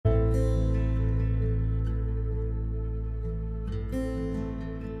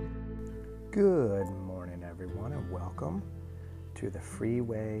Good morning, everyone, and welcome to the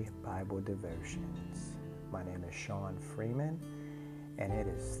Freeway Bible Devotions. My name is Sean Freeman, and it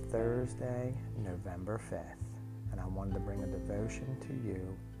is Thursday, November 5th, and I wanted to bring a devotion to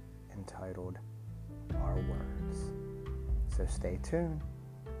you entitled, Our Words. So stay tuned.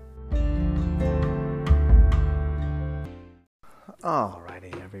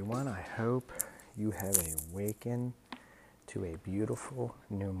 Alrighty, everyone, I hope you have awakened to a beautiful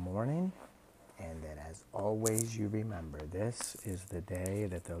new morning. And that as always you remember, this is the day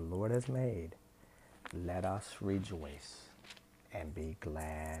that the Lord has made. Let us rejoice and be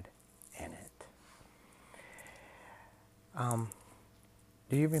glad in it.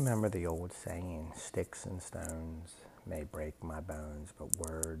 Do you remember the old saying, sticks and stones may break my bones, but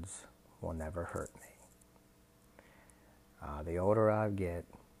words will never hurt me? The older I get,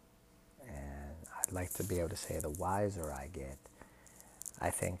 and I'd like to be able to say the wiser I get, I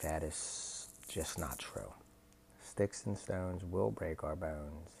think that is just not true. Sticks and stones will break our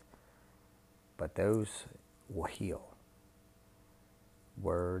bones, but those will heal.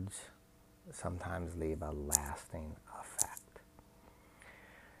 Words sometimes leave a lasting effect.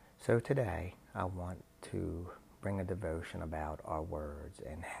 So today I want to bring a devotion about our words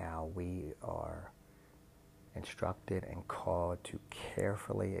and how we are instructed and called to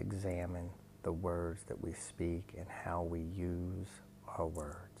carefully examine the words that we speak and how we use our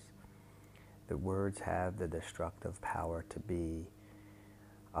words. The words have the destructive power to be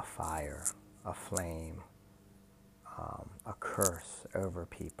a fire, a flame, a curse over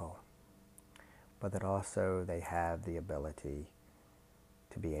people. But that also they have the ability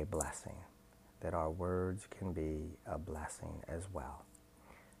to be a blessing. That our words can be a blessing as well.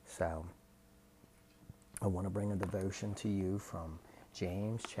 So, I want to bring a devotion to you from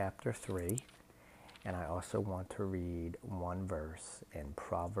James chapter 3. And I also want to read one verse in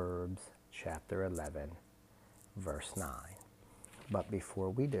Proverbs chapter 11, verse 9. But before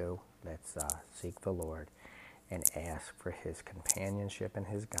we do, let's seek the Lord and ask for His companionship and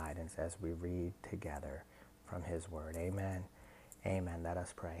His guidance as we read together from His Word. Amen. Amen. Let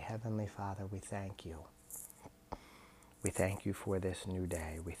us pray. Heavenly Father, we thank you. We thank you for this new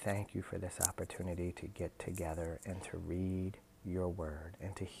day. We thank you for this opportunity to get together and to read your word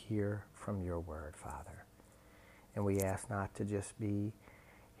and to hear from your word, Father. And we ask not to just be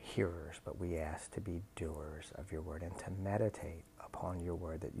hearers, but we ask to be doers of your word and to meditate upon your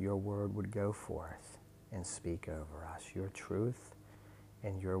word, that your word would go forth and speak over us your truth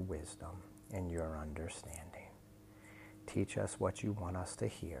and your wisdom and your understanding. Teach us what you want us to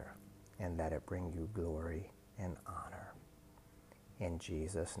hear, and that it bring you glory and honor. In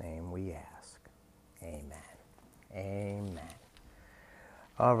Jesus' name we ask. Amen. Amen.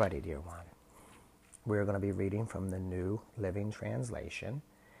 Alrighty, dear one. We're going to be reading from the New Living Translation.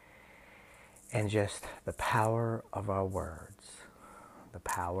 And just the power of our words. The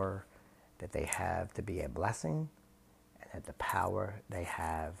power that they have to be a blessing, and that the power they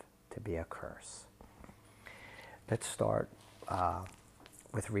have to be a curse. Let's start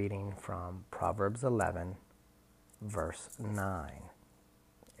with reading from Proverbs 11, verse 9.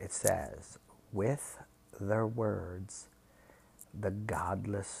 It says, with their words the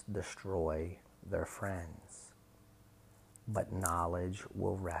godless destroy their friends, but knowledge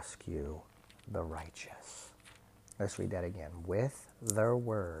will rescue the righteous. Let's read that again. With their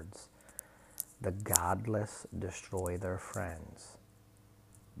words the godless destroy their friends,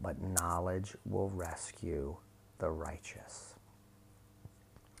 but knowledge will rescue the righteous.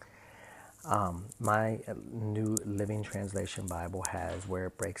 My New Living Translation Bible has where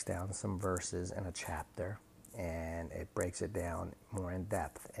it breaks down some verses in a chapter, and it breaks it down more in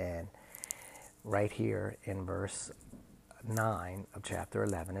depth. And right here in verse 9 of chapter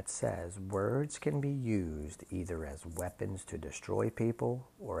 11, it says, words can be used either as weapons to destroy people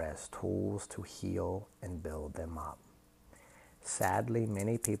or as tools to heal and build them up. Sadly,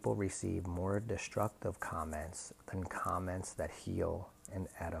 many people receive more destructive comments than comments that heal and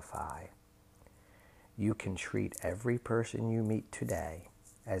edify. You can treat every person you meet today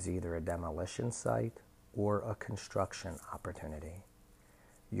as either a demolition site or a construction opportunity.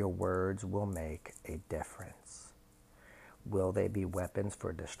 Your words will make a difference. Will they be weapons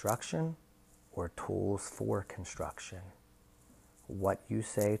for destruction or tools for construction? What you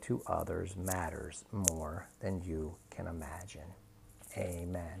say to others matters more than you can imagine.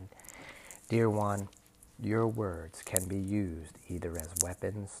 Amen. Dear one, your words can be used either as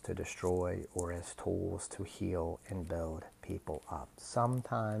weapons to destroy or as tools to heal and build people up.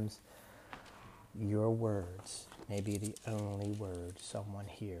 Sometimes your words may be the only word someone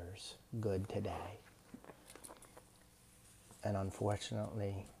hears good today. And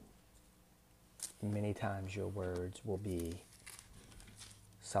unfortunately, many times your words will be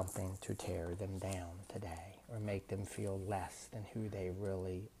something to tear them down today or make them feel less than who they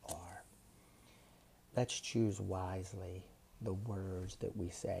really are. Let's choose wisely the words that we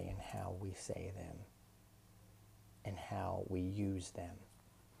say and how we say them and how we use them.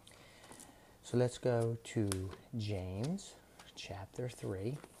 So let's go to James chapter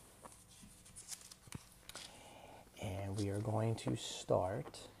 3. And we are going to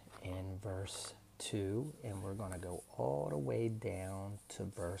start in verse 2, and we're going to go all the way down to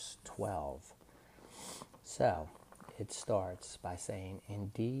verse 12. So, it starts by saying,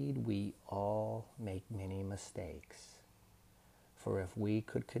 "Indeed, we all make many mistakes. For if we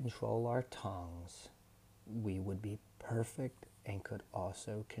could control our tongues, we would be perfect and could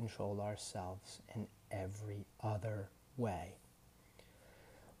also control ourselves in every other way.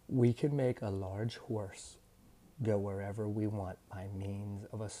 We can make a large horse go wherever we want by means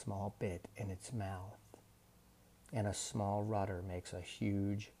of a small bit in its mouth. And a small rudder makes a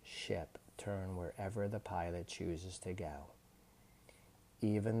huge ship turn wherever the pilot chooses to go.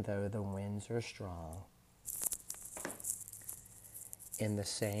 Even though the winds are strong, in the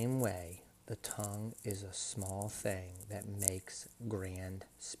same way, the tongue is a small thing that makes grand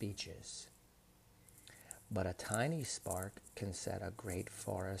speeches. But a tiny spark can set a great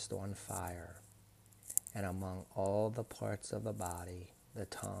forest on fire. And among all the parts of the body, the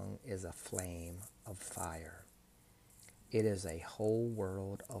tongue is a flame of fire. It is a whole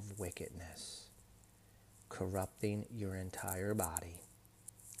world of wickedness, corrupting your entire body.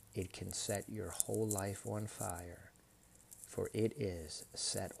 It can set your whole life on fire, for it is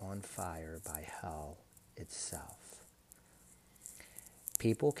set on fire by hell itself.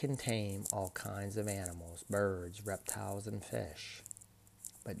 People can tame all kinds of animals, birds, reptiles, and fish,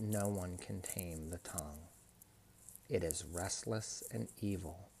 but no one can tame the tongue. It is restless and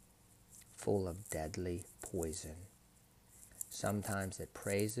evil, full of deadly poison. Sometimes it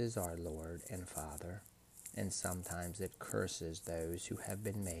praises our Lord and Father, and sometimes it curses those who have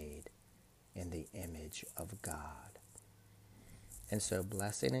been made in the image of God. And so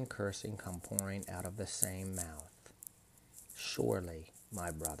blessing and cursing come pouring out of the same mouth. Surely, my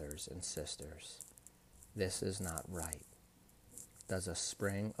brothers and sisters, this is not right. Does a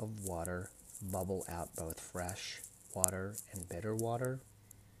spring of water bubble out both fresh water and bitter water?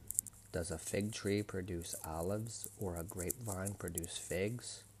 Does a fig tree produce olives or a grapevine produce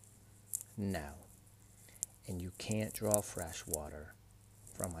figs? No. And you can't draw fresh water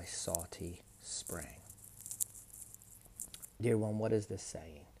from a salty spring." Dear one, what is this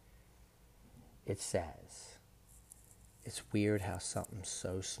saying? It says, it's weird how something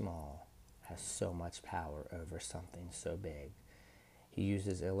so small has so much power over something so big. He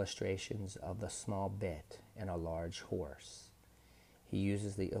uses illustrations of the small bit in a large horse. He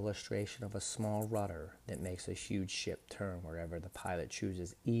uses the illustration of a small rudder that makes a huge ship turn wherever the pilot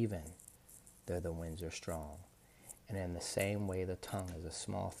chooses, even though the winds are strong. And in the same way, the tongue is a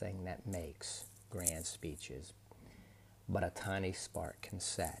small thing that makes grand speeches, but a tiny spark can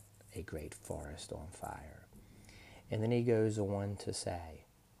set a great forest on fire. And then he goes on to say,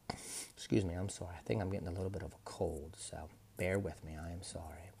 excuse me, I'm sorry, I think I'm getting a little bit of a cold, so bear with me, I am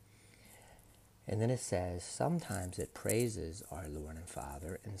sorry. And then it says, sometimes it praises our Lord and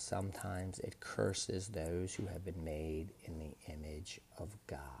Father, and sometimes it curses those who have been made in the image of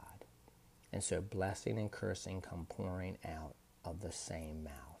God. And so blessing and cursing come pouring out of the same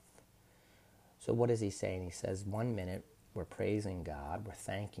mouth. So what is he saying? He says, 1 minute we're praising God, we're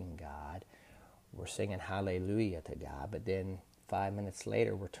thanking God, we're singing hallelujah to God, but then 5 minutes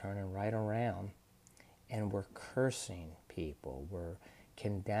later we're turning right around and we're cursing people, we're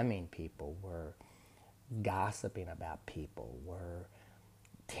condemning people, we're gossiping about people, we're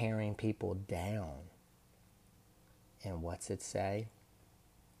tearing people down. And what's it say?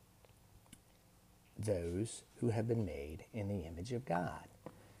 Those who have been made in the image of God.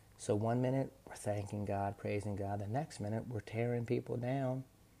 So 1 minute we're thanking God, praising God. The next minute we're tearing people down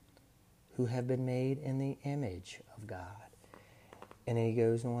who have been made in the image of God. And then he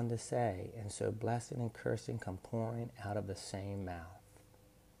goes on to say, and so blessing and cursing come pouring out of the same mouth.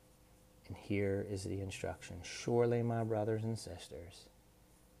 And here is the instruction. Surely, my brothers and sisters,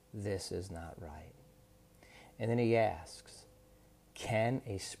 this is not right. And then he asks, can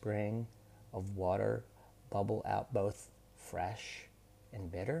a spring of water bubble out both fresh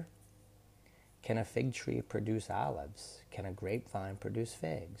and bitter? Can a fig tree produce olives? Can a grapevine produce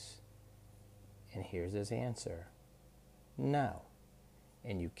figs? And here's his answer. No.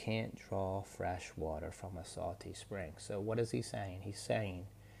 And you can't draw fresh water from a salty spring. So what is he saying? He's saying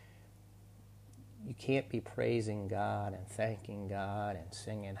you can't be praising God and thanking God and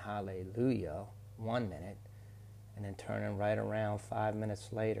singing hallelujah 1 minute and then turning right around 5 minutes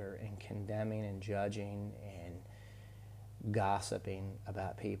later and condemning and judging and gossiping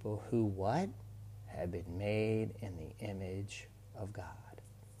about people who what? Have been made in the image of God.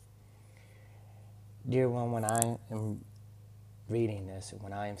 Dear one, when I am reading this and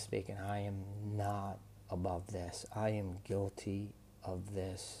when I am speaking, I am not above this. I am guilty of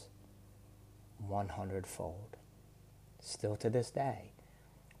this 100-fold. Still to this day,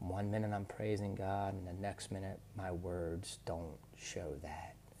 1 minute I'm praising God and the next minute my words don't show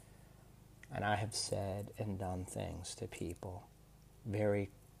that. And I have said and done things to people, the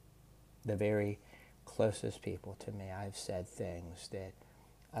very closest people to me. I've said things that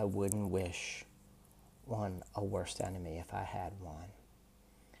I wouldn't wish on a worst enemy if I had one.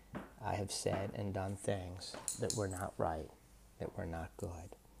 I have said and done things that were not right, that were not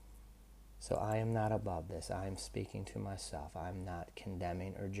good. So I am not above this. I am speaking to myself. I'm not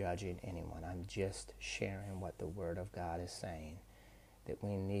condemning or judging anyone. I'm just sharing what the Word of God is saying, that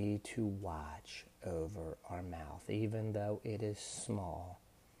we need to watch over our mouth. Even though it is small,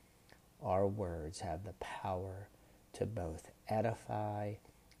 our words have the power to both edify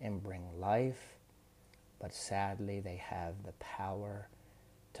and bring life, but sadly they have the power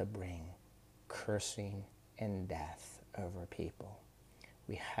to bring cursing and death over people.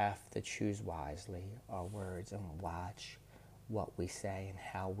 We have to choose wisely our words and watch what we say and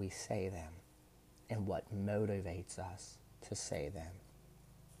how we say them and what motivates us to say them.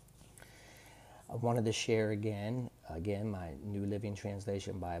 I wanted to share again, my New Living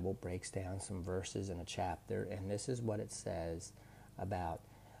Translation Bible breaks down some verses in a chapter, and this is what it says about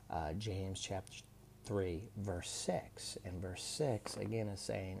James chapter 3, verse 6. And verse 6, again, is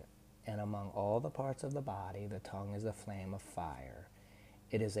saying, "And among all the parts of the body, the tongue is a flame of fire.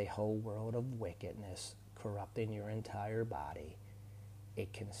 It is a whole world of wickedness, corrupting your entire body.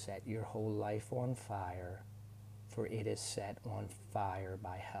 It can set your whole life on fire, for it is set on fire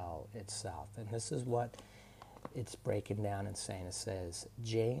by hell itself." And this is what it's breaking down and saying. It says,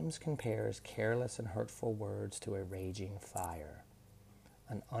 James compares careless and hurtful words to a raging fire.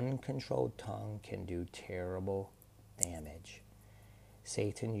 An uncontrolled tongue can do terrible damage.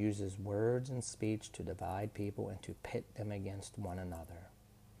 Satan uses words and speech to divide people and to pit them against one another.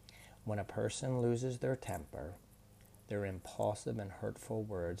 When a person loses their temper, their impulsive and hurtful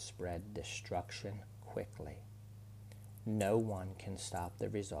words spread destruction quickly. No one can stop the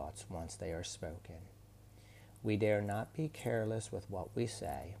results once they are spoken. We dare not be careless with what we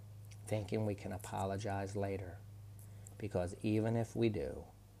say, thinking we can apologize later, because even if we do,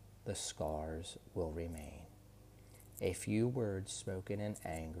 the scars will remain. A few words spoken in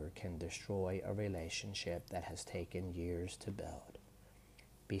anger can destroy a relationship that has taken years to build.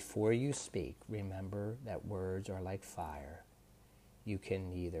 Before you speak, remember that words are like fire. You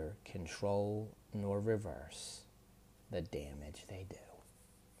can neither control nor reverse the damage they do.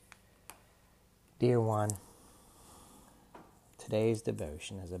 Dear one, today's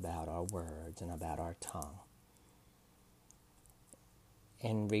devotion is about our words and about our tongue.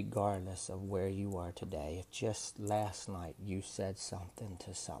 And regardless of where you are today, if just last night you said something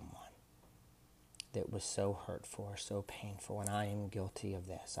to someone that was so hurtful or so painful, and I am guilty of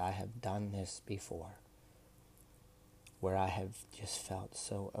this. I have done this before, where I have just felt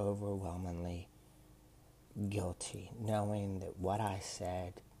so overwhelmingly guilty, knowing that what I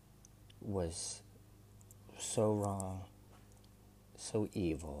said was so wrong, so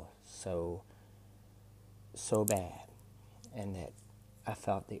evil, so bad, and that I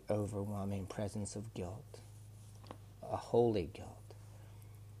felt the overwhelming presence of guilt, a holy guilt.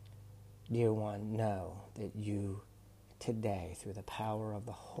 Dear one, know that you today, through the power of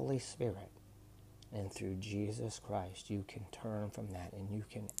the Holy Spirit and through Jesus Christ, you can turn from that and we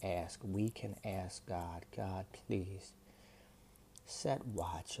can ask God, God, please set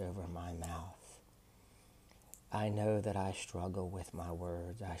watch over my mouth. I know that I struggle with my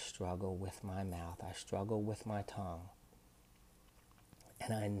words. I struggle with my mouth. I struggle with my tongue.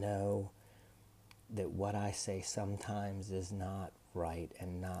 And I know that what I say sometimes is not right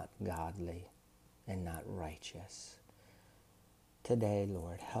and not godly and not righteous. Today,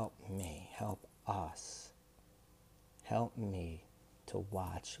 Lord, help me, help us. Help me to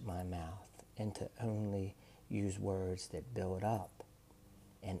watch my mouth and to only use words that build up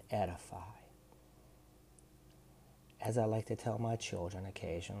and edify. As I like to tell my children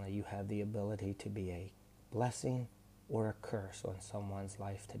occasionally, you have the ability to be a blessing or a curse on someone's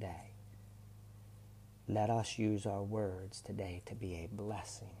life today. Let us use our words today to be a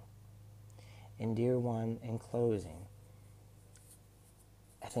blessing. And dear one, in closing,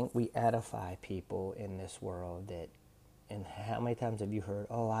 I think we edify people in this world and how many times have you heard,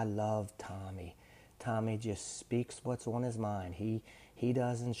 oh, I love Tommy. Tommy just speaks what's on his mind. He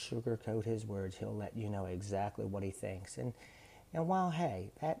doesn't sugarcoat his words. He'll let you know exactly what he thinks. And while,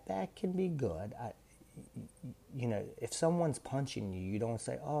 hey, that can be good. If someone's punching you, you don't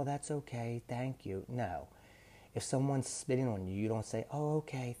say, oh, that's okay, thank you. No. If someone's spitting on you, you don't say, oh,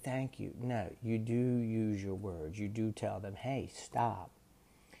 okay, thank you. No, you do use your words. You do tell them, hey, stop.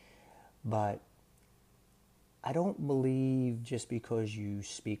 But I don't believe just because you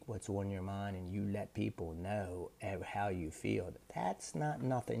speak what's on your mind and you let people know how you feel, that's not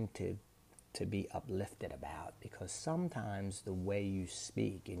nothing to be uplifted about, because sometimes the way you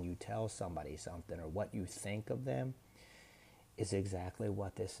speak and you tell somebody something or what you think of them is exactly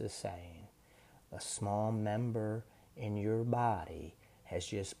what this is saying. A small member in your body has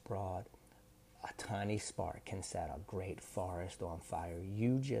just brought a tiny spark can set a great forest on fire.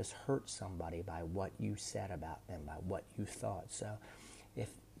 You just hurt somebody by what you said about them, by what you thought. So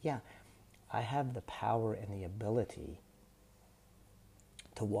I have the power and the ability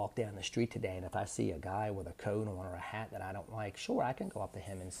to walk down the street today, and if I see a guy with a coat on or a hat that I don't like, sure, I can go up to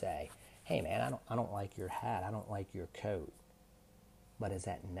him and say, hey man, I don't like your hat, I don't like your coat. But is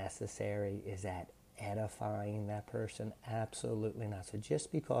that necessary? Is that edifying that person? Absolutely not. So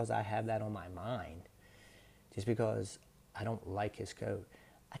just because I have that on my mind, just because I don't like his coat,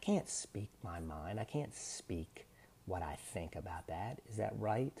 I can't speak my mind. I can't speak what I think about that. Is that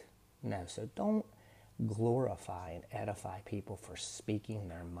right? No. So don't glorify and edify people for speaking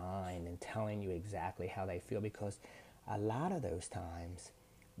their mind and telling you exactly how they feel, because a lot of those times,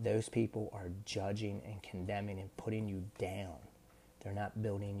 those people are judging and condemning and putting you down. They're not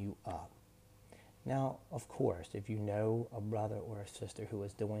building you up. Now, of course, if you know a brother or a sister who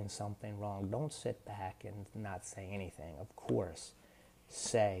is doing something wrong, don't sit back and not say anything. Of course,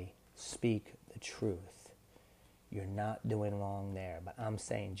 speak the truth. You're not doing wrong there. But I'm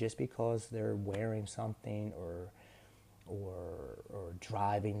saying just because they're wearing something or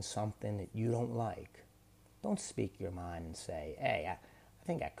driving something that you don't like, don't speak your mind and say, hey, I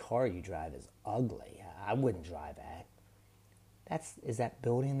think that car you drive is ugly. I wouldn't drive that. Is that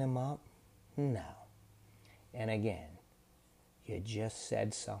building them up? No. And again, you just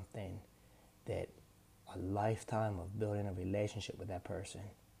said something that a lifetime of building a relationship with that person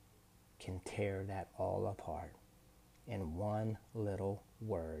can tear that all apart in one little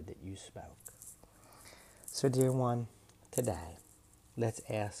word that you spoke. So dear one, today, let's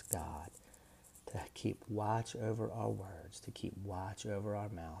ask God to keep watch over our words, to keep watch over our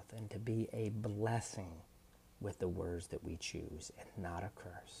mouth, and to be a blessing with the words that we choose and not a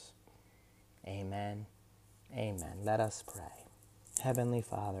curse. Amen. Amen. Let us pray. Heavenly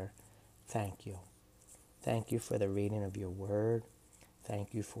Father, thank you. Thank you for the reading of your word.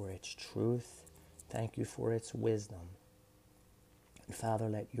 Thank you for its truth. Thank you for its wisdom. And Father,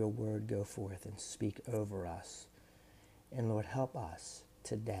 let your word go forth and speak over us. And Lord, help us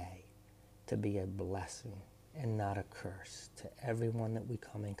today to be a blessing and not a curse to everyone that we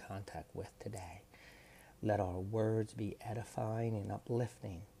come in contact with today. Let our words be edifying and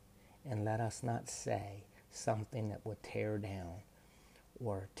uplifting, and let us not say something that would tear down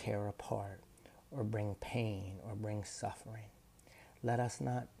or tear apart or bring pain or bring suffering. Let us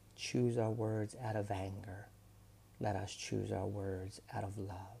not choose our words out of anger. Let us choose our words out of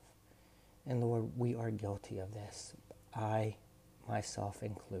love. And Lord, we are guilty of this. I, myself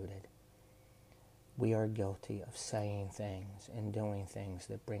included. We are guilty of saying things and doing things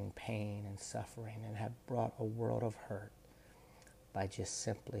that bring pain and suffering and have brought a world of hurt by just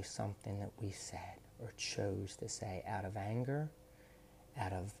simply something that we said or chose to say out of anger,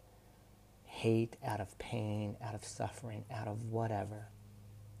 out of hate, out of pain, out of suffering, out of whatever.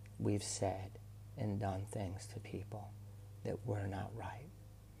 We've said and done things to people that were not right.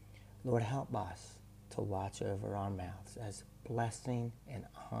 Lord, help us to watch over our mouths, as blessing and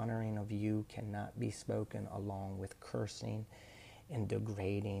honoring of you cannot be spoken along with cursing and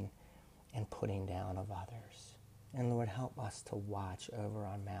degrading and putting down of others. And Lord, help us to watch over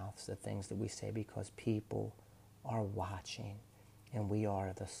our mouths, the things that we say, because people are watching and we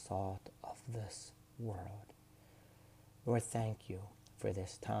are the salt of this world. Lord, thank you for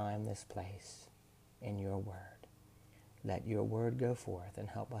this time, this place, and your word. Let your word go forth and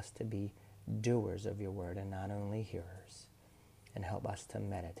help us to be doers of your word and not only hearers, and help us to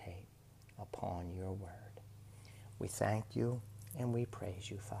meditate upon your word. We thank you and we praise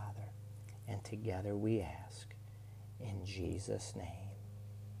you, Father, and together we ask in Jesus' name,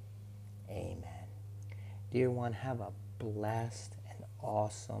 amen. Dear one, have a blessed and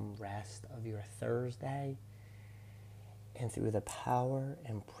awesome rest of your Thursday, and through the power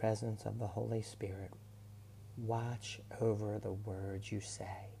and presence of the Holy Spirit, watch over the words you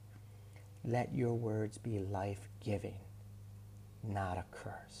say. Let your words be life-giving, not a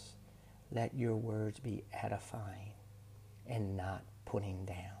curse. Let your words be edifying and not putting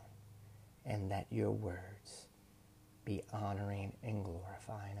down. And let your words be honoring and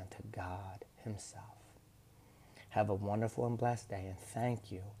glorifying unto God himself. Have a wonderful and blessed day, and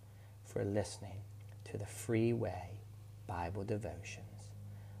thank you for listening to the Freeway Bible Devotions.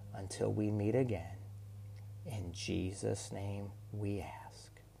 Until we meet again, in Jesus' name we ask.